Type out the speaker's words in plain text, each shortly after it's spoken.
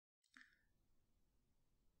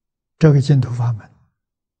这个净土法门，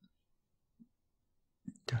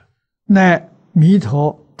乃弥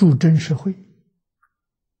陀助真实慧，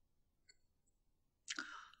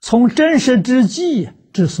从真实之际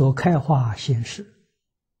之所开化显示，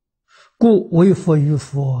故为佛于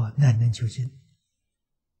佛乃能究竟。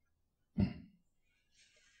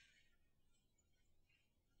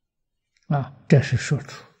这是说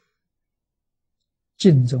出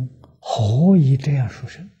净宗何以这样殊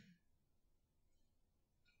胜，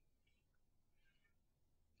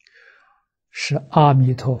是阿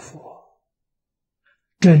弥陀佛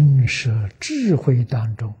真实智慧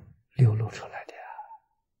当中流露出来的。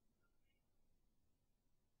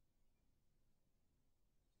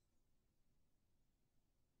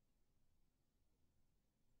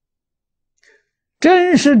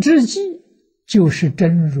真实之际就是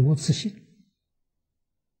真如自性，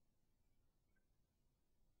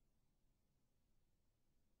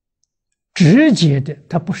直接的，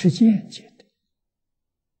它不是间接的。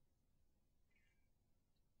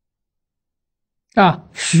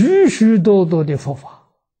许许多多的佛法，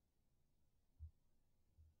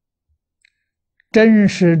真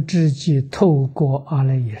实之际透过阿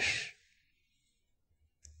赖耶识，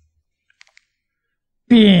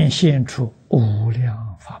变现出无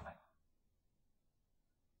量法门。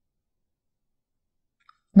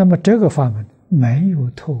那么这个法门没有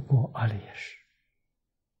透过阿赖耶识，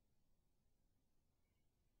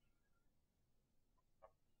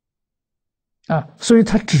所以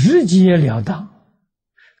它直截了当，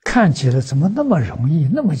看起来怎么那么容易，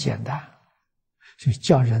那么简单，所以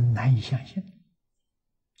叫人难以相信。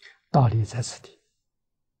道理在此地。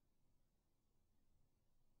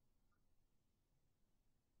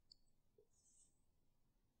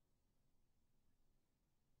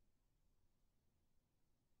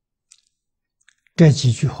这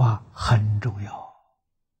几句话很重要，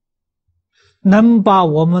能把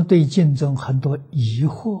我们对净宗很多疑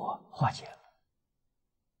惑化解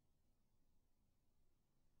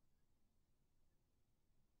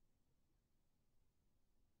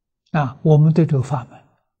了。我们对这个法门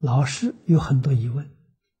老是有很多疑问，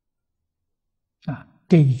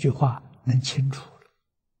这一句话能清楚了，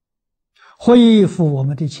恢复我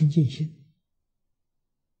们的清净心。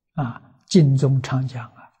净宗常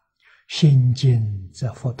讲心净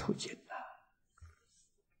则佛土净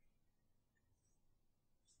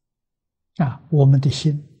我们的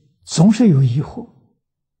心总是有疑惑，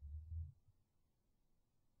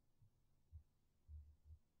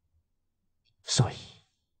所以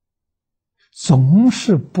总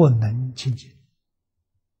是不能清净。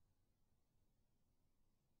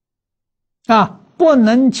不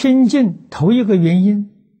能清净，头一个原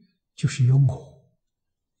因就是有我。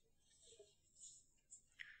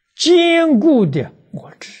坚固的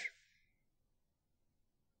我执，《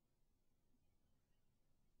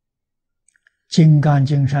金刚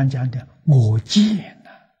经》上讲的我见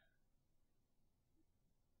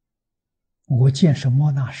我见是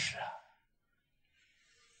莫那识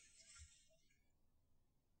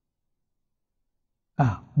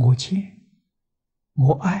我见，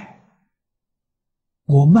我爱，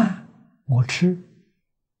我慢，我痴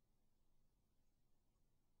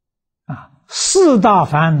四大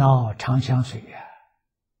烦恼常相随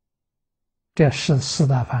这是四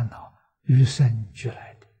大烦恼与生俱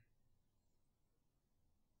来的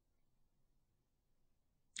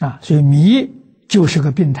所以迷就是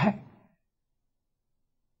个病态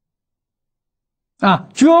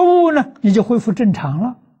觉悟呢，你就恢复正常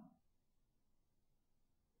了。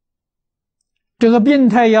这个病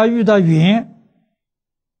态要遇到缘，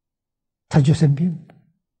他就生病；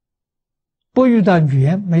不遇到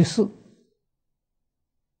缘，没事。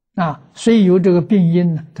所以有这个病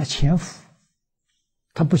因呢，它潜伏，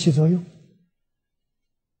它不起作用。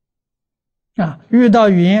遇到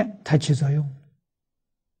缘，它起作用。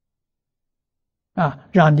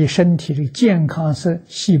让你身体的健康色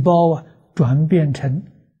细胞转变成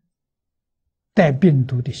带病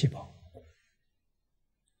毒的细胞。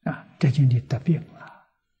这就你得病了。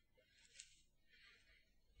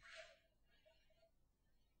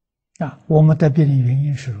我们得病的原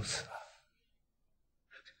因是如此。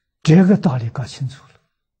这个道理搞清楚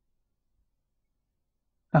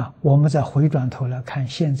了我们再回转头来看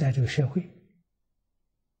现在这个社会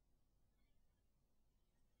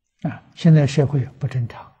现在社会不正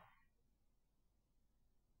常，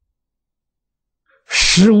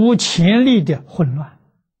史无前例的混乱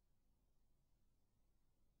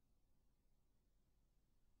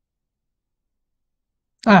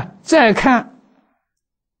再看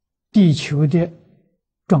地球的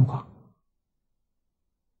状况，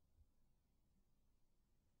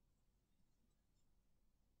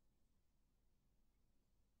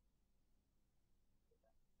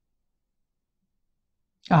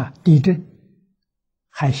地震、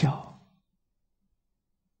海啸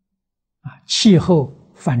气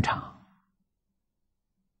候反常、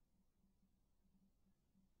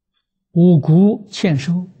五谷欠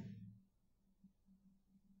收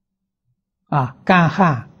干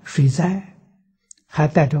旱、水灾，还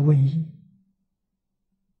带着瘟疫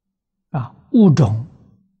物种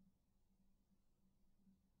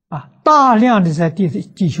大量的在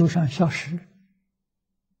地球上消失，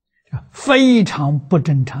非常不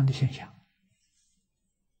正常的现象。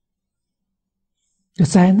这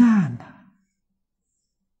灾难呢？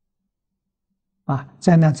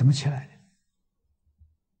灾难怎么起来的？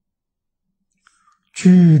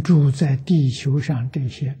居住在地球上这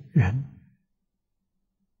些人，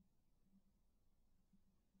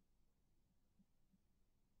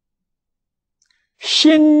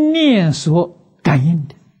心念所感应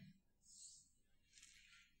的。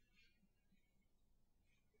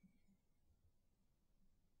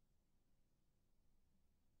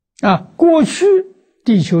过去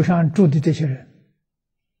地球上住的这些人，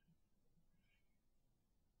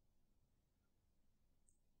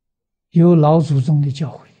有老祖宗的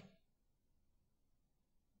教诲，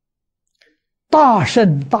大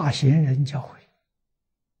圣大贤人教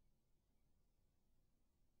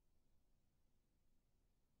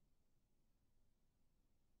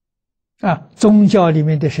诲，宗教里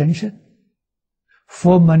面的神圣，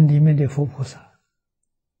佛门里面的佛菩萨，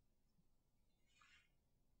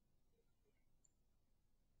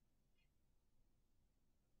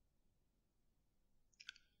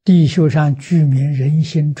地球上居民人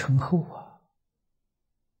心淳厚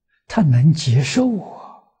他能接受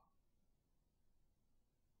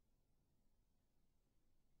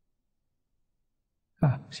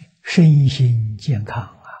身心健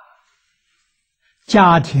康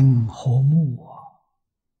家庭和睦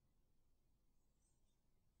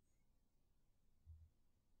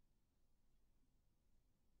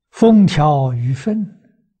风调雨顺，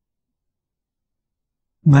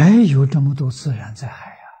没有这么多自然灾害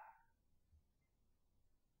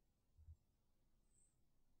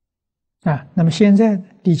那么现在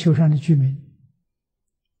地球上的居民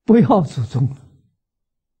不要祖宗了，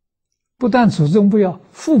不但祖宗不要，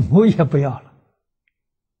父母也不要了，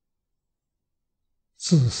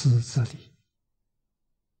自私自利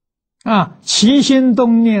起心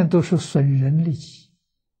动念都是损人利己，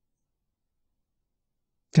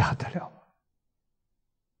这还得了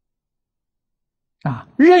吗？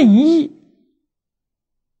任意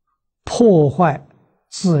破坏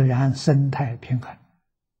自然生态平衡，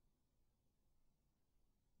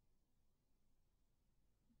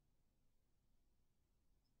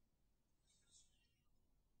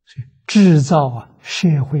制造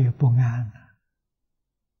社会不安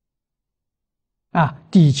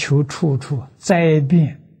地球处处灾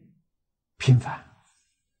变频繁，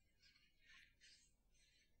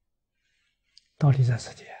道理在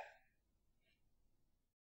此地。